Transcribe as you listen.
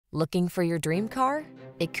Looking for your dream car?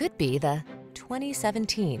 It could be the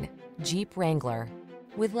 2017 Jeep Wrangler.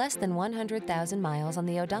 With less than 100,000 miles on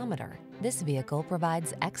the odometer, this vehicle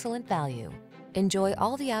provides excellent value. Enjoy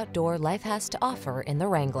all the outdoor life has to offer in the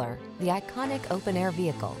Wrangler, the iconic open-air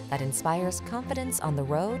vehicle that inspires confidence on the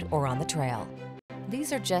road or on the trail.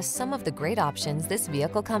 These are just some of the great options this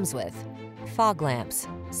vehicle comes with: fog lamps,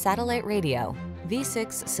 satellite radio,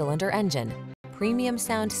 V6 cylinder engine, premium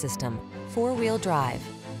sound system, 4-wheel drive,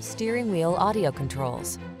 steering wheel audio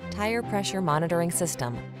controls, tire pressure monitoring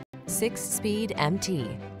system, 6-speed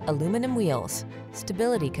MT, aluminum wheels,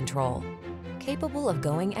 stability control. Capable of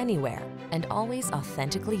going anywhere and always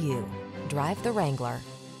authentically you. Drive the Wrangler.